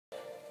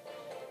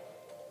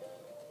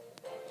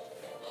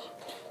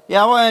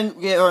Yeah, I want to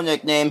get her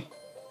nickname.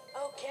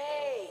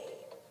 Okay.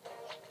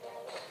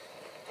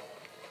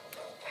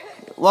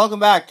 Welcome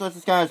back to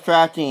this kind of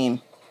track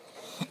team.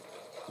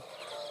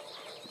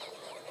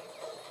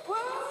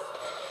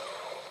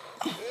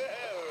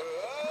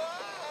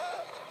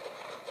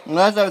 In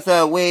last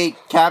episode, we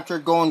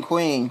captured Golden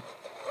Queen.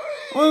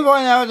 We're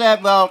going out of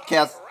that, well,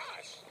 Kaos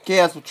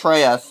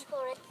betray us.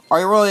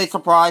 Are you really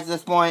surprised at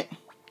this point?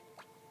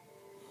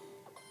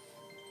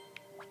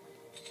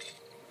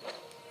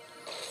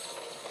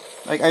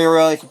 Like, are you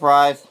really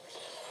surprised?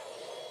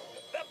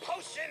 The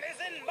potion is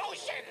in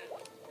motion.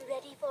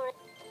 Ready for it.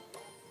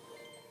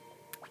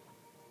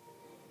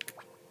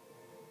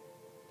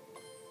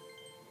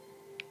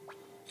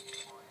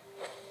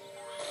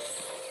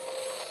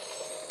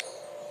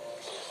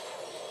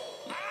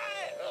 I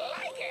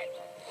like it.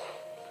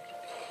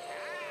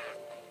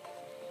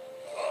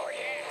 Oh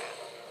yeah.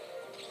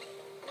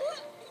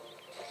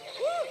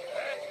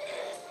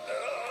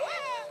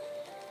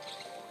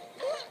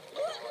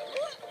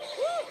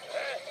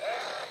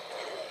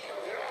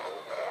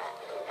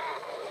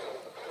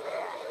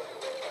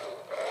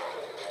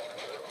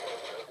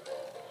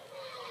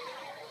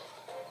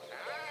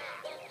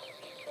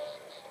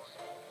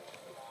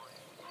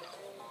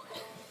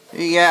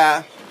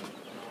 Yeah.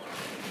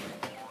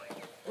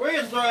 We're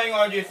just going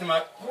on to do some,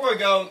 before we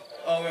go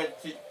over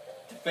to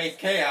face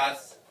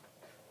Kaos.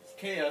 It's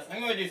Kaos. I'm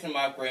going to do some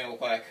upgrading real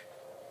quick.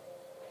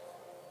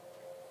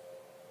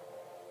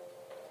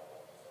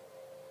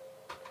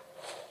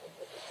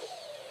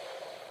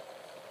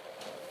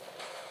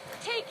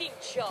 Taking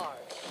charge.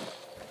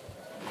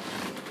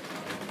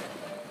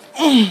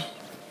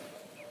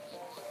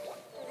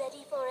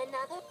 Ready for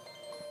another?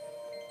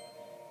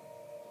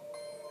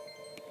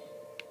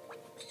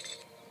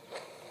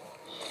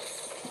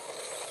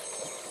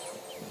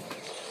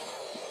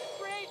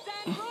 Braids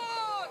and roar!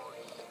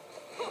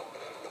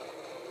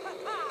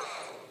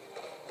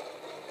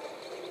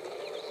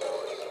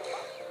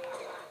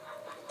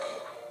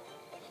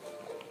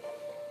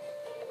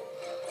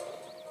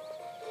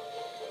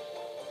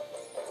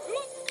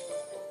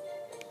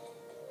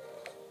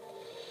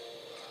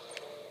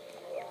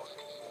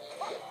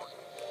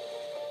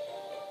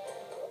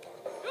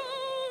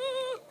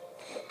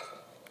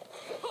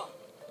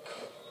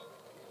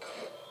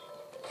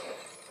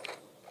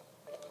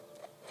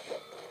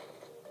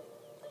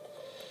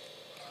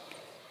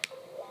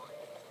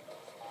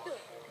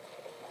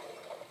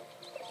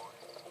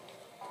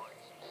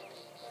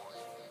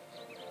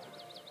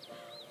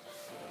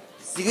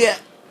 So yeah.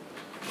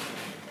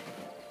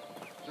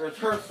 There's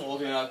her soul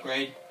doing an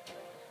upgrade.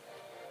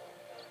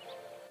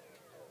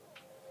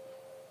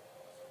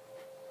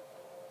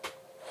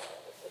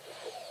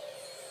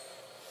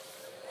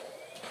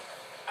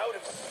 Out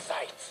of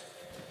sight.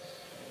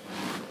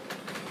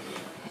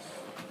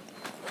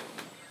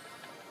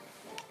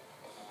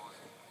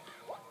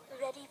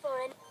 Ready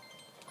for an...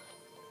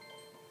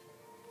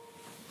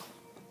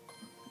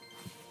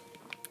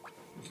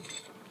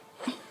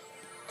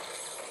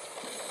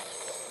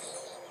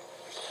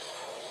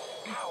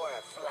 Power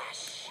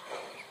flash.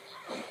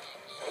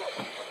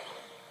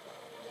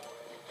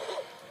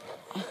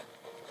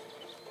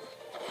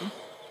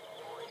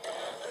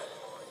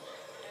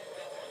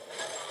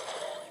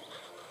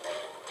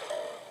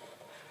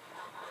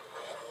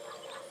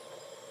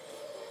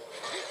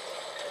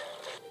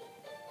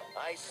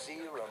 I see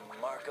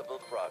remarkable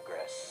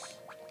progress.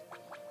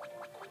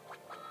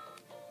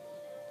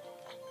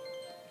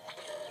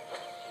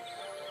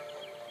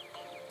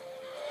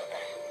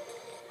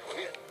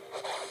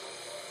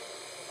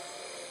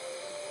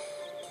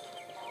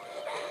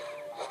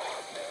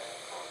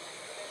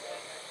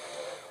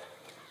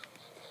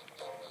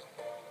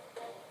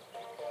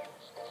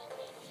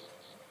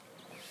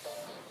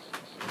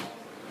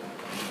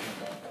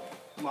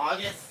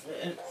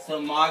 So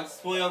Mog's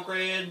fully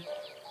upgraded.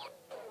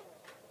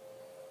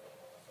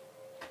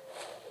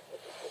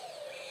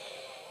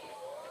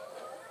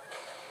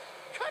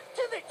 Cut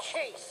to the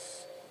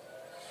chase.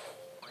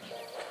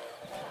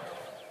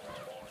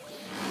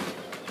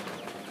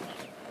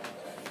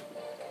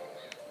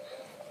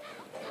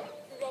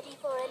 Ready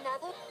for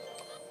another?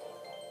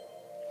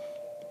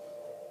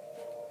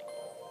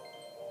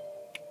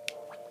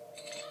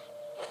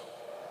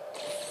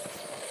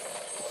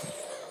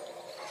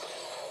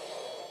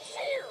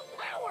 Sheer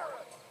power.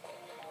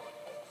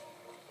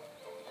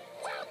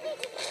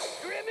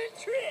 Grim and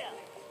Trill.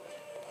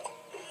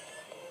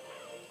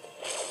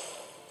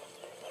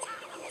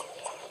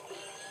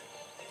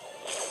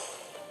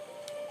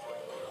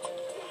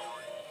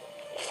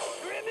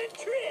 Grim and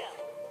Trill.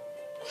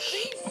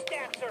 These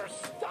stats are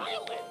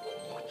styling.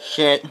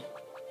 Shit.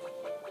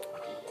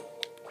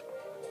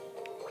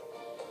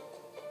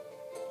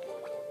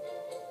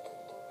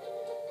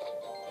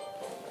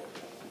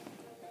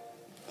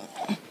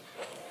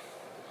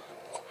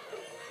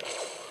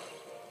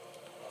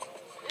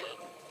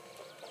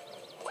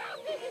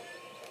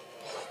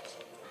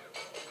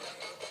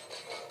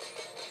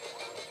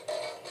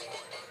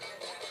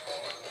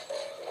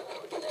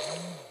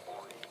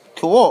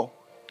 Cool.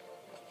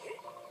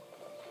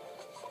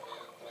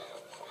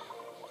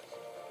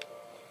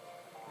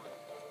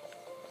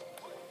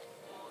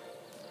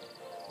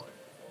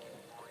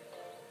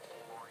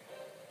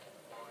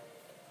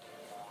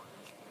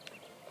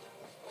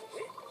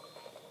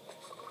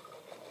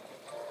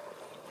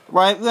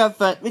 Right, we have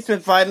fun. We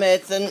spent 5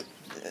 minutes and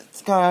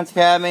it's gone to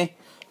Academy.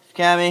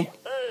 Hey,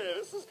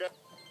 this is good.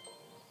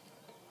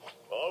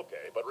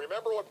 Okay, but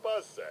remember what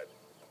Buzz said.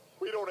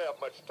 We don't have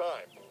much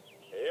time.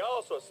 He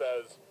also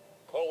says,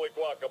 holy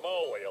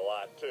guacamole a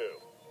lot, too.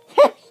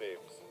 Which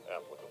seems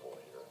applicable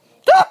here.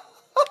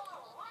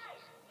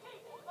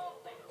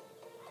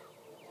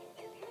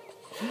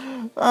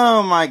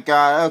 Oh my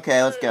god,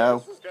 okay, let's go.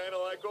 This is kind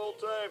of like old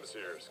times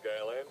here,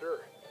 Skylander.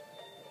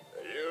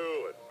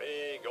 You and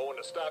me going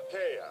to stop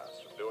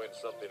Chaos from doing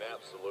something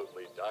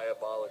absolutely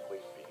diabolically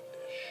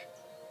fiendish.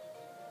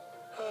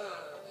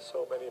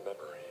 So many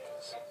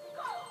memories.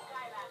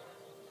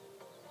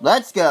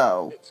 Let's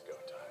go. It's go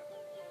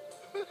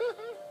time.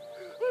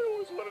 I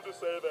always wanted to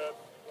say that,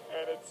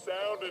 and it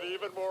sounded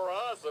even more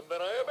awesome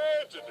than I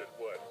imagined it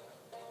would.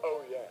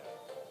 Oh yeah,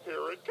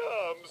 here it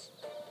comes.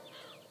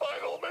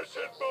 Final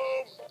mission,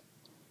 boom!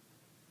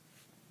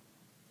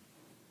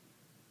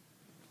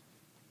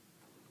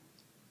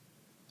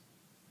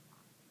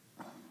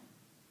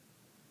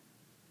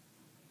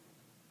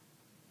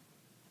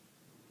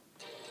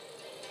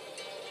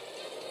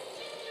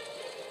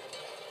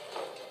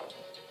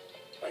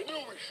 I knew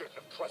we shouldn't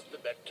have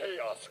trusted that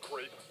Chaos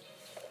creep.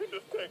 And to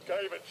think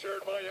I even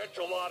shared my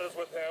enchiladas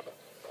with him.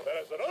 That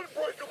is an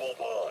unbreakable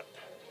bond.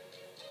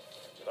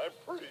 And I'm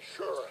pretty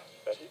sure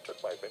that he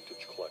took my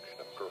vintage collection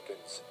of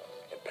gherkins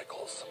and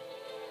pickles.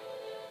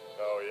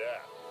 Oh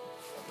yeah.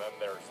 And then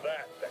there's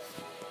that thing.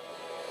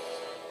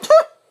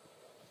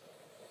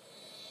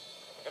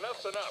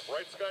 Enough's enough,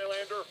 right,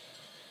 Skylander?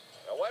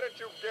 Now why don't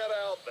you get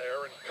out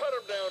there and cut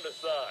him down to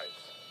size?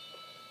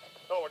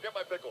 Oh, and get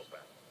my pickles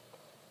back.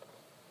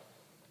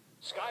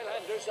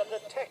 Skylanders and the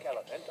tech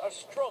element are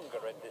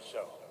stronger in this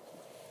show.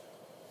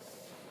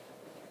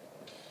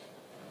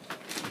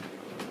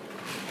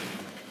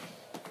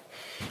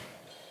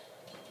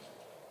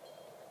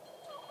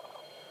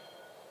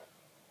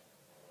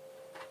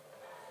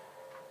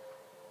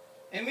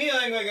 Immediately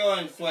I'm gonna go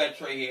and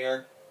switch right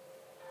here.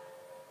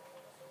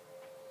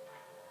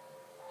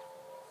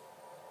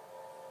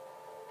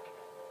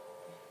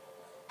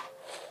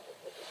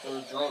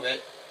 So drove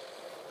it.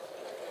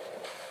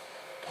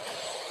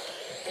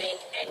 Blink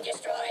and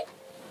destroy.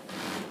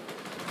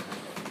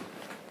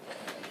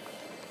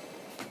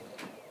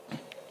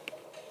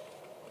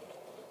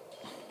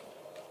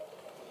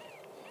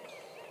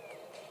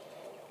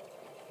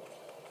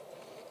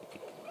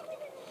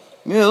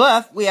 To the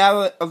left, we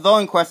have a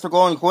villain quest for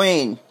Golden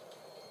Queen.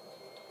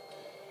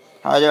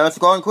 How do it's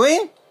Golden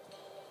Queen?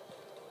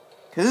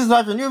 Because this is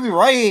Dr. Newbie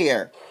right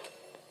here.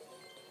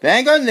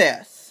 Bang on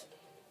this.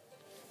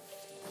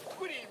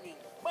 Good evening.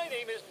 My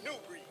name is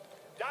Newbie,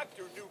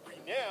 Dr. Newbie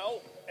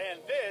now,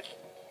 and this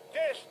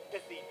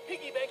is the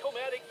Piggy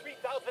Bankomatic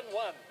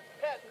 3001,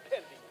 patent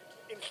pending.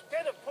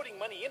 Instead of putting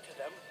money into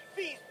them,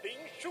 these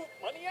things shoot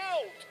money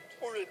out.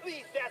 Or at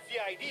least that's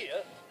the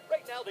idea.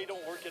 Right now they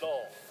don't work at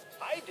all.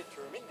 I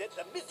determined that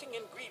the missing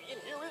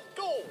ingredient here is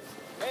gold.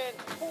 And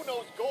who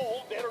knows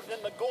gold better than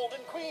the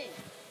Golden Queen?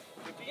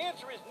 If the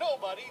answer is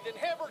nobody, then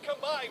have her come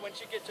by when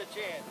she gets a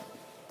chance.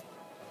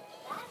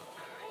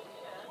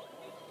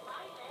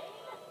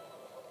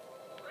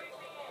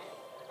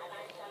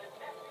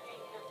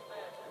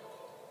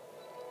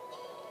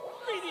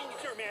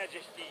 Greetings, Your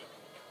Majesty.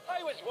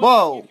 I was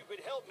wondering if you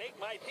could help make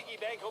my Piggy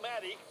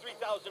Bankomatic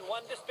 3001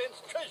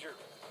 dispense treasure,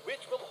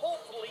 which will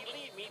hopefully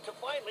lead me to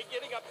finally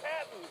getting a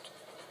patent.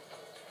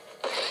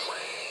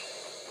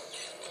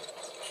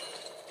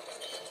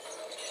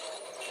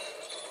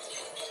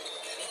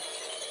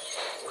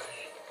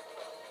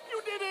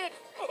 You did it!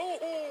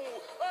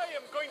 Oh, I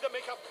am going to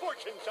make a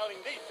fortune selling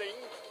these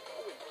things.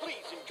 Oh, and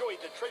please enjoy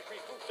the treasury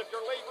fruits of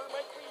your labor,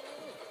 my queen.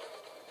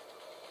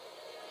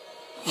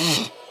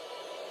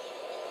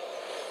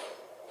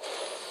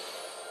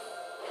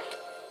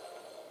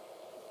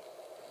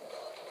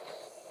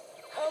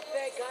 Hope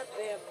they got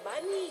their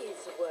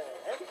money's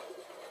worth.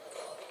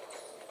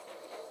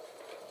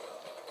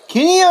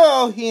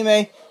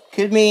 Kinyo-hime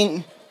could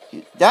mean,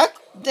 that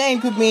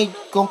name could mean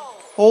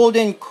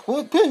Golden,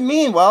 could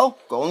mean, well,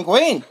 Golden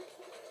Queen.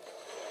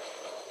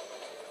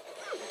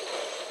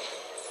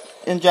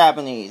 In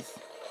Japanese.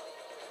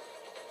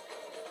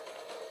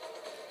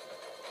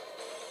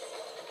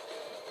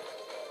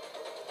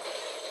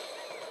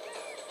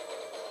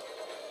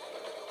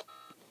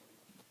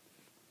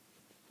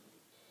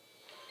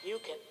 You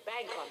can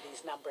bank on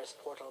these numbers,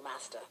 Portal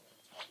Master.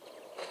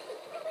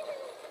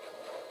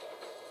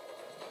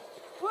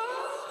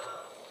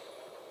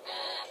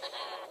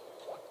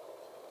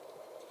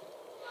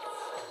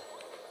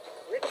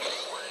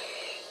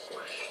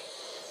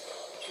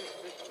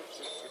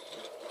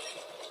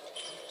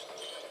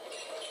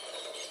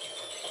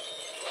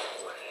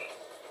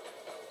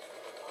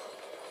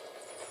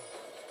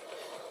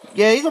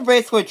 Yeah, these are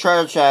basically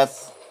treasure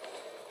chests.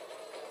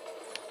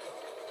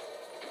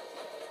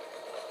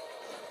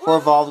 For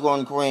Evolved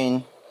Golden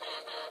Queen.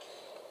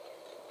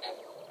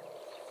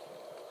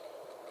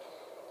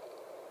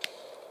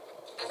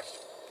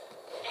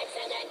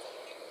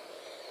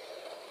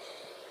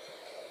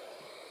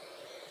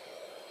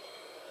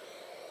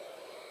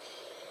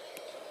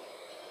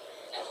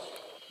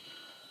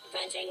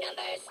 crunching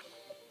numbers.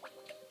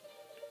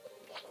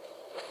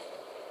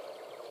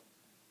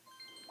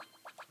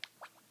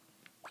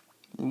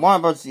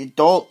 One of the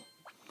adult.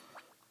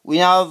 We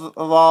now have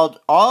evolved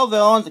all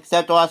villains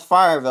except the last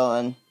fire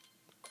villain.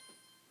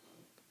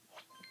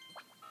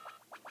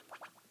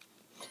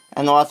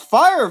 And the last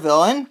fire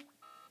villain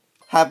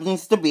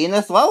happens to be in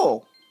this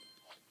level.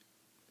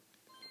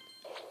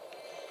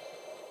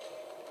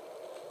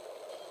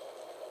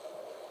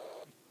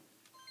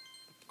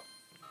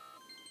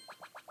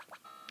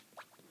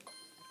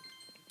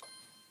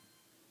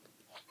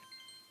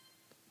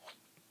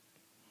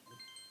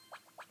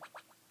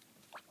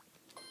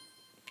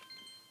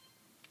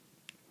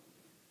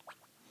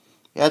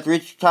 You have to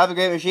reach the top of the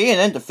Great Machine and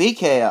then defeat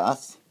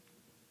Kaos.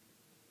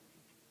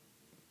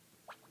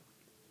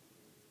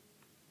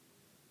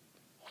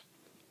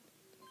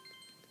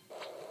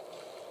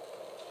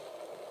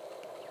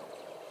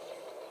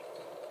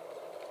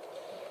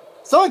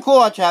 Something cool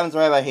watch happens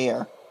right about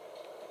here.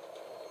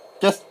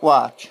 Just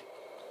watch.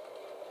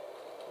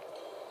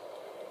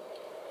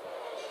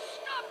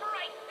 Stop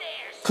right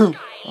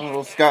there, A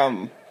little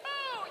scum.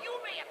 Oh, you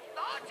may have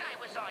thought I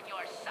was on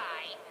your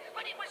side,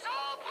 but it was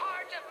all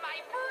part of my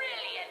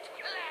brilliant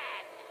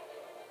plan.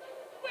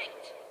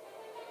 Wait,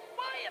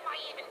 why am I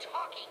even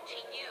talking to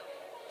you?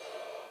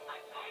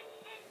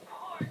 Attention,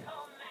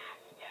 Portal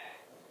Master.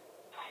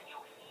 Can you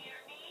hear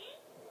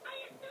me?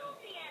 I assume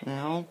the answer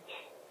No. is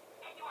yes,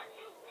 and you are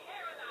too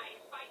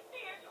paralyzed by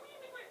fear to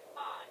even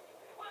respond.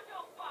 Well,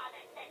 don't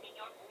bother sending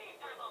your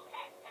miserable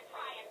pets to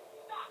try and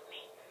stop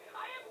me.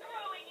 I am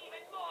growing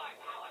even more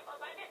powerful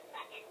by the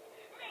second,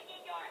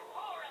 making your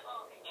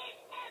horrible,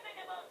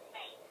 inevitable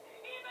fate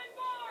even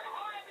more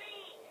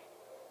horribly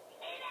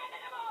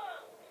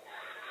inevitable.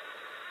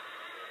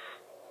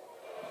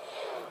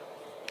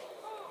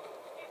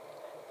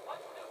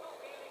 What's the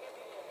feeling in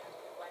the air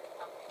when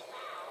something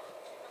bad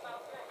is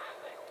about to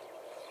happen?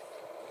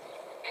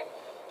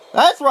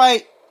 That's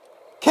right.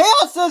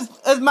 Kaos is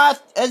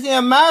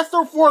a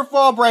master for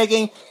fall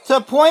breaking to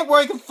the point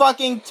where you can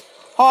fucking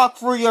talk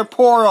through your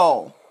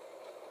portal.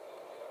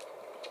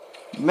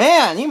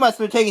 Man, he must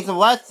have been taking some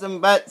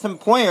lessons, some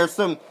pointers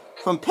from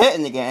Pit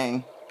in the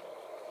gang.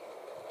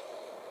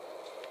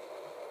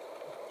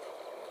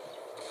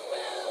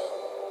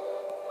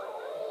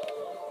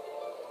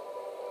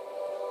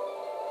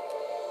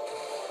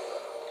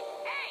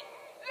 Hey,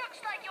 looks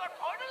like your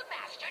portal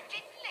master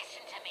didn't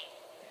listen to me.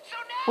 So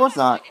now Of course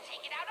I'm not. going to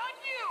take it out on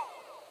you.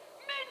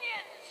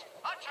 Minions,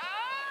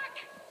 attack!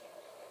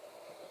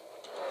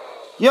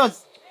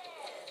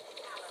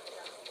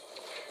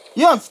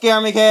 You don't scare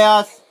me,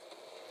 Kaos.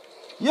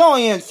 You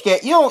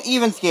don't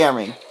even scare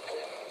me.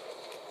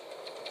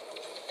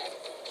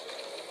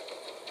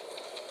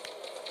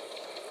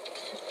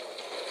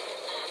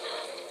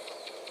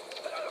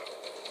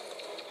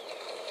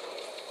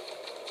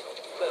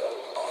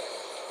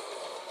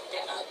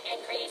 Demo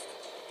increased.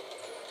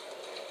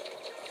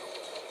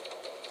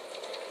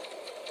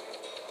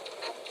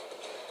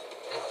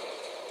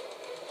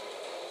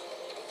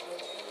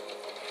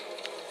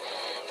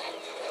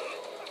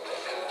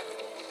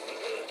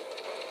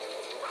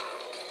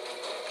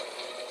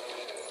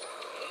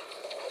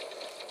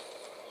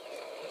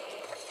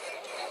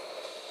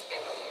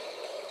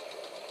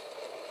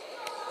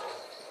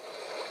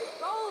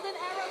 Golden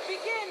era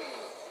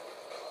begins.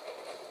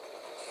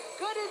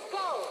 Good as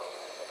gold.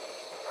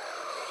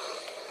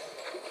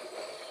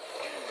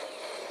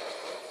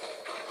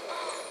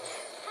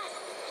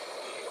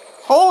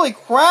 Holy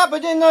crap, I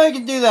didn't know you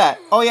could do that.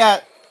 Oh yeah,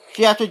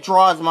 she actually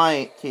draws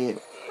money to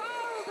you.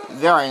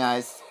 Very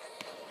nice.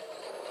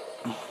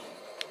 Hope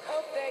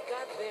they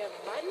got their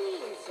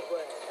money's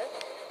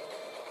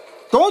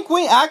worth. Golden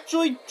Queen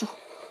actually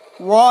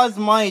draws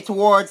money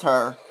towards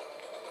her.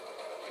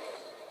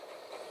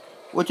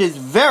 Which is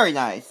very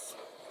nice.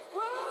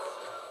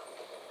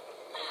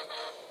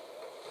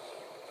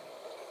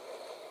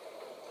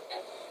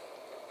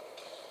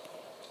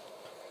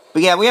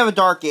 But yeah, we have a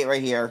dark gate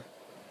right here.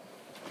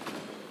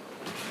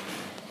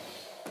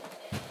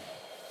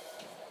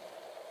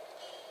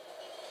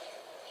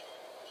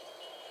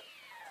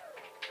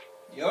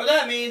 You know what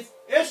that means?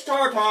 It's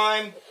star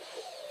time!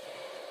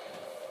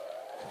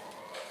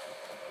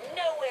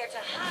 Nowhere to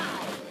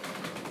hide.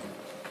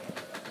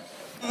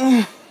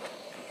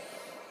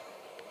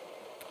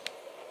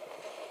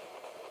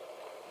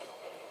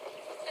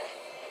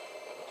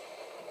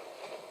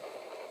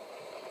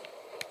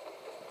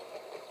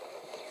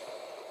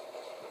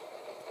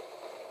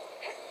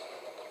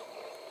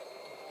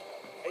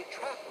 A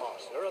trap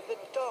master of the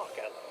Dark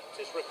Elements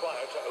is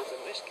required to open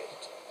this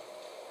gate.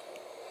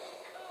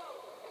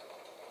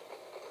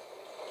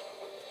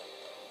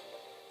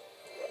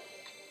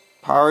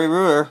 Powery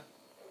ruler.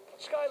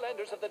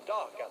 Skylanders of the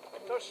Dark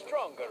Element are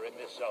stronger in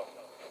this zone.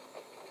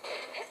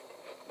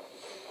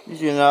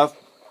 Easy enough.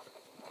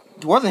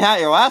 It wasn't hat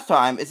here last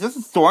time. Is this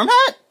a storm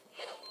hat?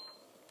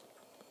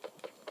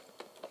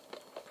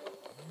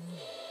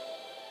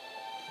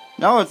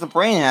 No, it's a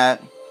brain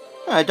hat.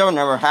 I don't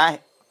remember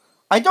hat.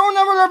 I don't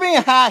remember there being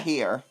a hat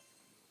here.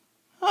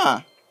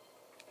 Huh.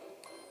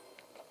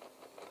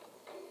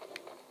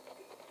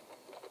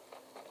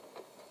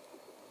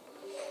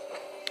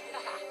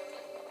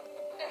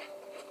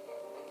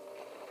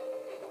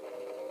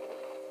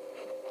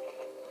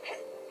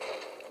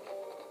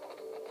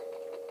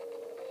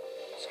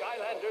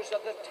 Skylanders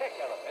of the tech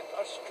element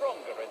are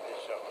stronger in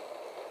this zone.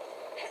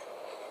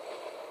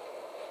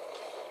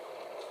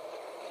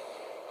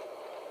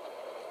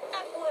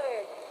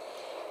 Upward.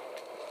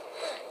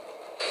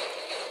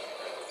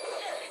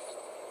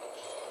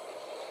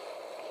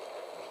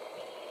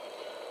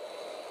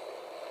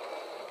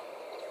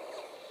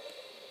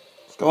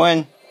 Let's go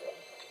in.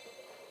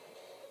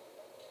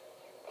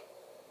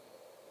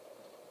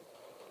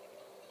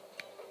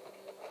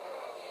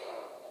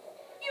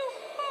 You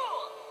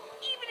fool!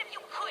 Even if you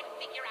could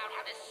figure out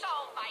how to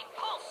solve my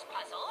pulse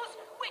puzzles,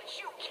 which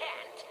you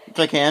can't. Yes,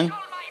 I can.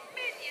 Control my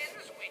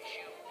minions, which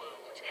you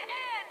won't,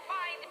 and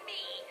find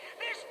me,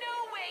 there's no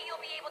way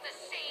you'll be able to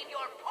save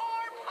your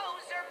poor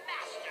poser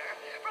master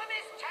from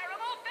his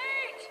terrible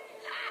fate!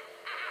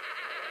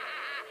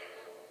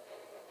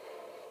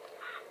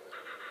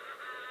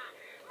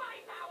 My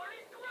power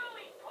is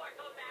growing,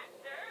 Portal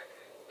Master!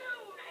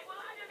 Soon I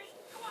will utterly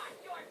squash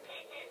your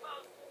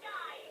pitiful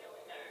sky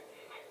loser!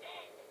 And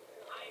then,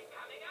 I'm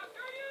coming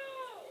after you!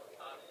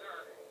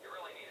 Sir, you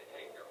really need to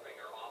take your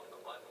finger off the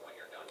button when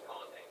you're done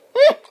taunting.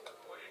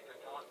 Put it to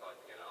taunt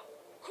button, you know?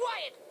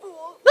 Quiet,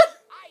 fool!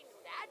 I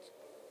knew that!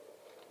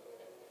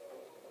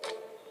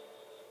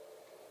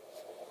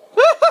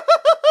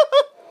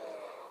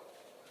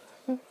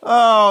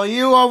 Oh,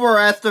 you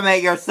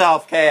overestimate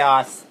yourself,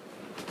 Chaos.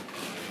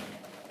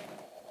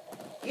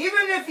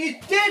 Even if you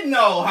did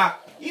know how,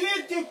 even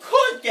if you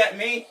could get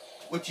me,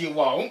 which you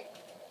won't,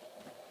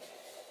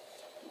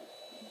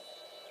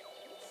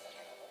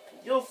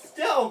 you'll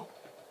still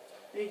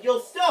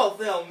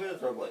fail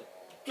miserably.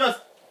 Just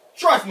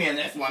trust me in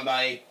this one,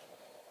 buddy.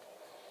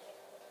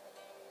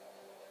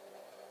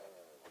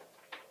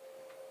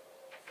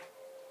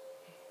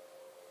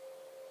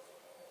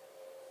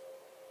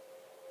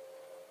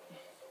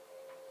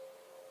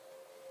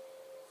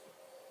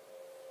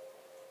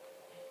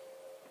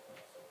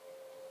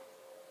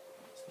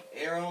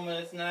 Air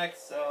element is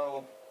next,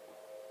 so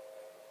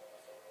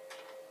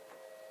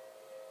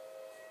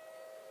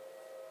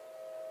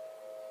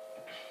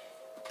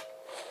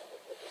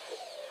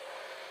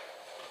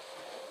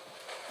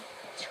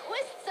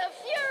Twists of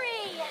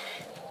fury!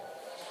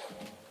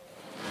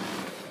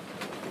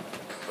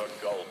 The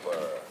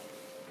Gulper.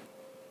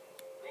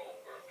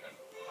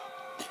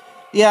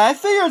 yeah, I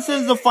figured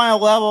since the final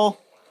level,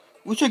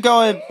 we should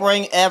go and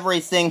bring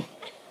everything.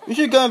 We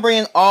should go and bring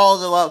in all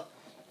the level.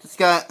 Just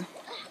got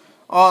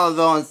all of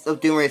those of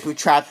Doom Race we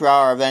trapped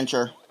throughout our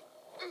adventure.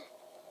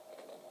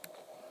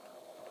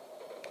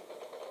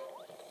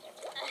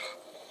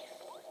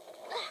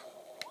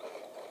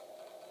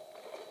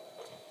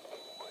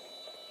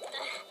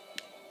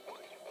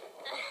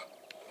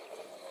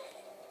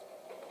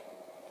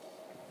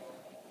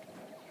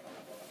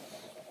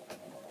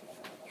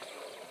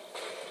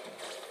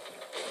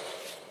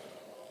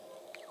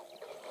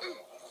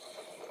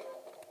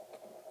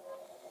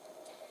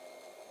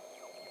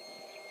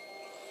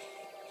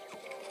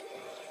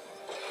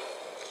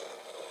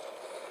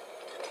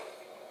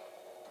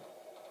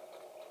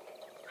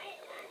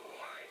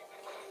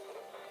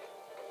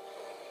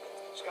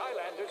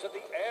 Skylanders of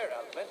the air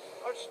element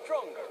are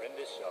stronger in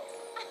this zone.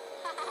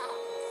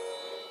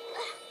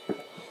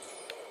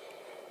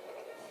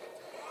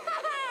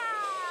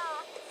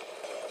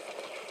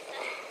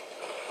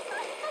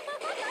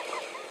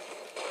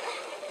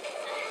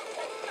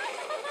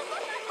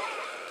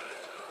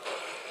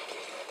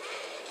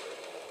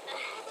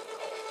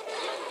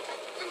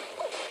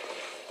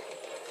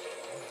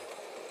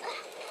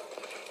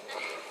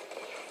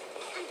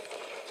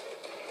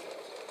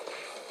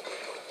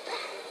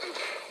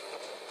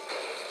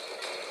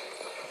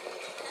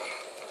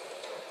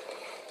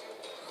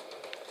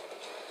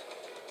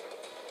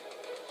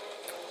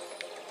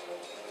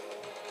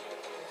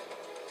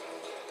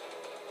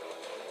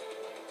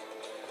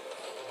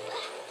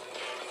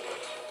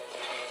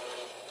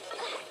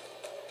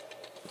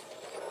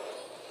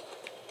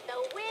 The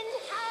wind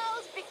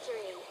howls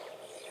victory!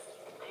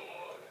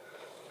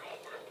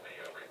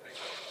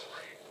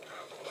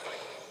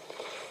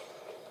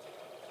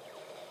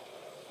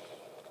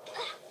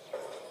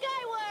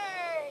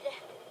 Skyward!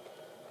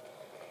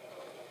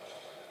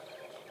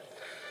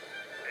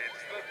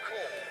 It's the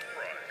cold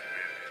front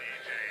with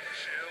DJ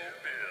Chill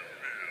Bill.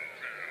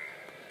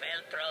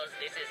 Well, trolls,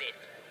 this is it.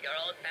 Your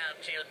old pal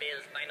Chill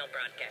Bill's final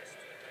broadcast.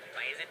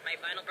 Why is it my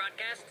final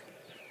broadcast?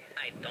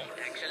 I don't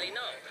actually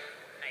know.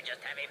 I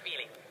just have a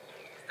feeling.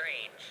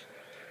 Strange.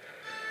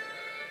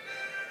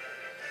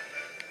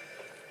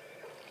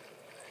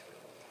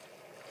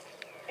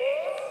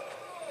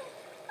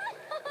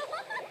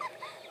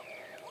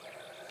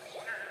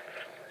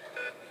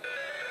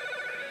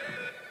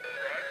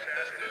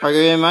 Are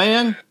you in my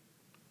end?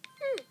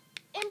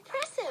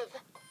 Impressive!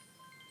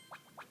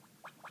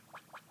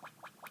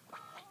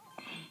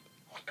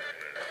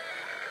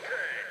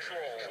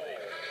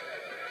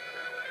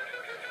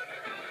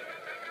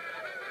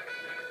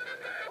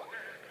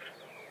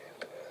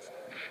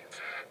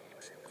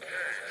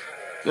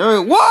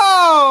 There,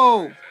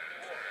 whoa!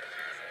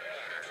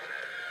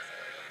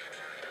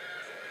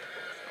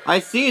 I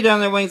see you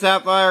down there, Wing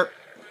Sapphire.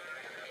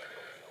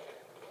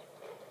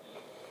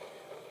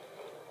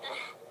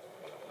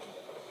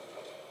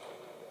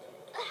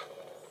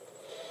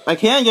 I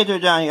can get her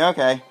down here,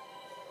 okay.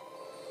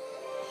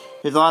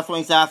 Here's the last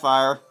wing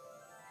sapphire.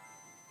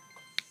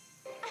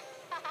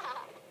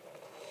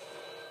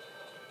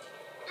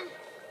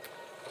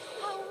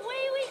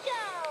 Away we go!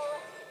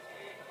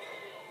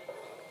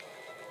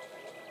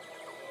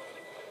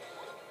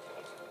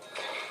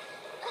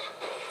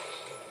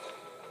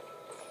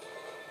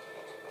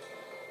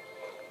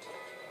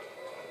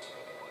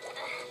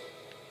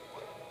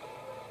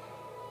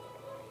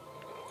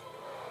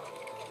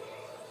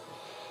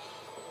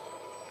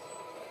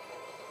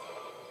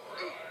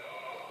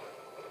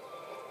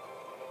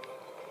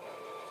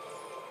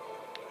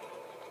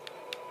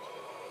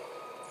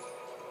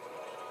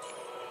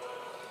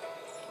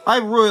 I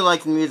really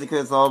like the music of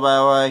this all, by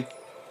the way.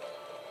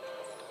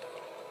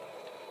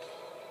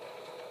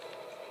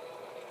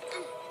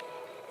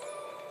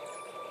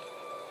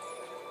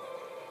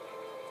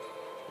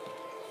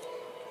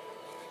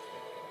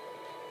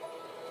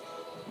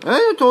 I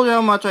ever told you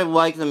how much I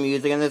like the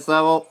music in this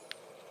level?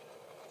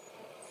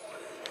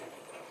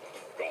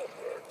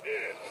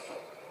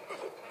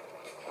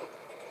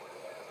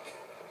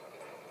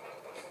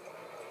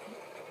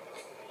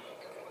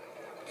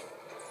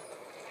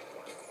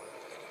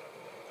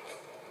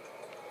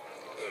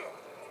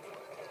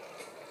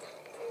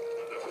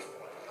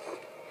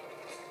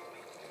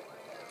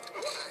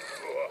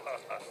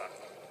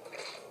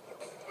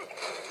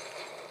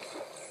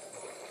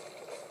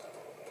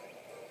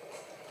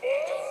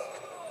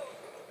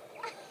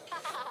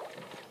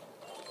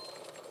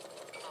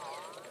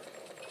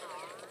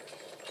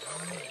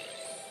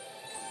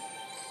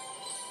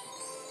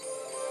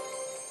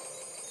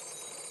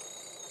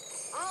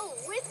 Oh,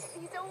 whisk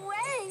these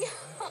away!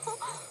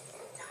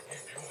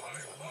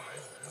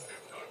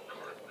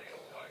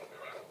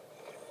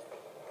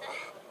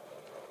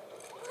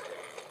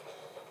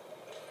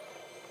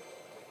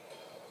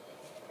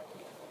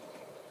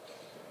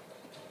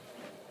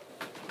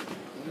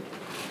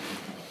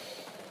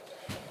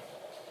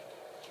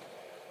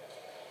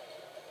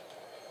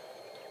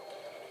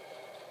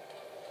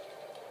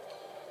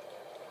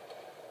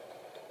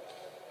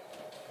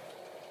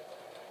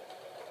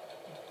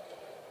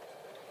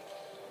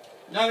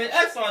 Now, the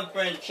excellent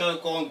friend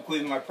should go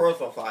include my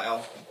personal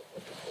file.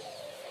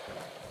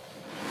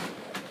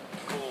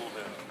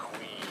 Golden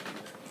Queen.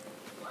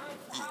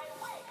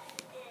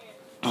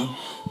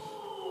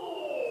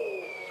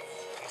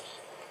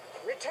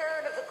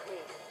 Return of the Queen.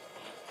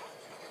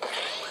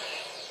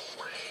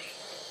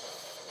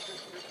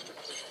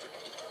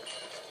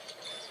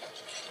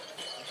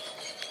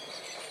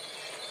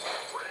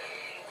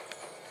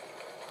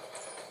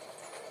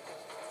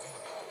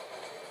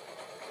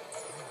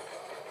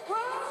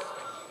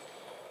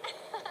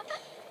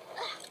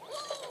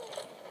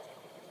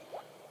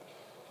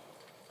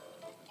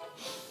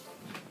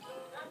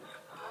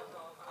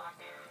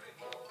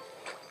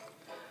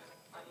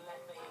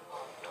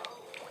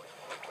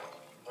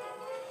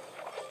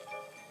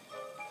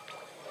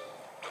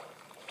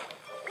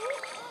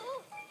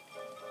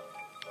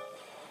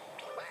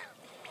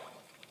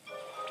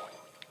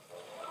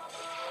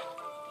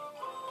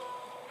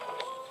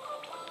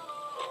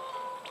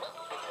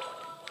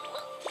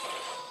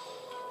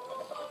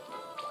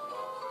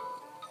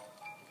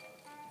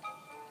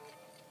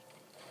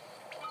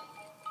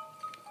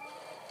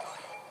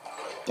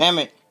 Damn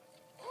it.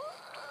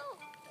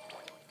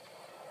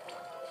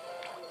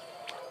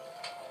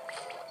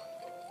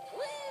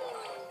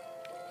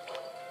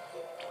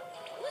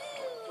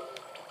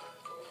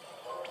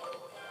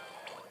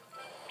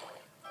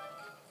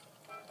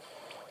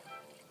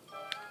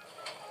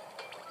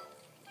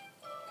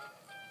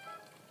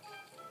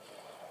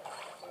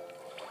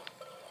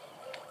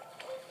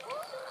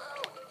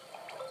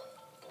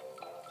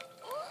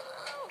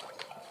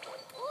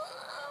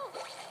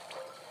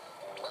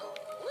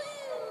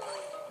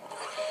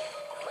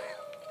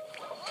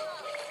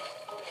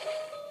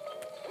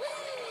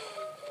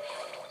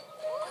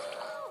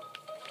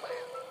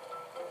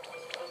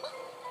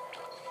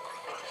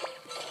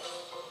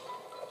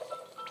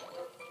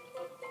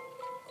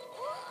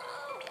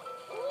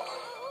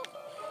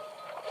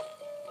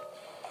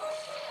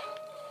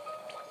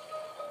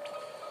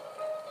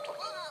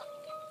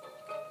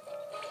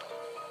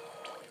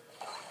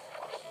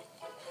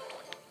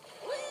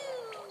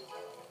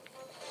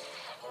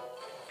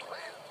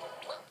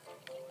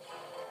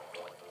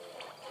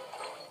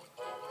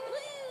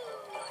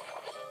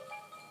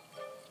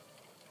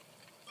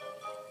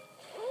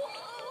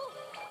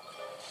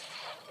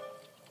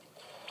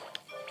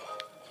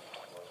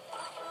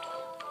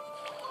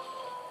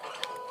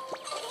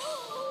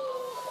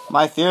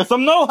 My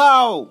fearsome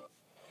know-how!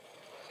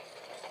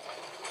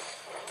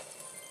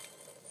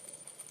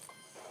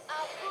 A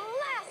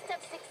blast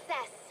of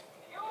success!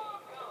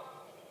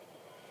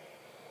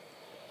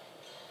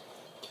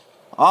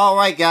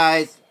 Alright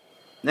guys,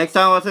 next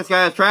time let's this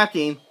guy's trap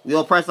team,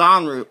 we'll press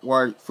on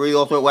word for the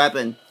ultimate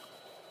weapon.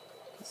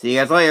 See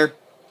you guys later.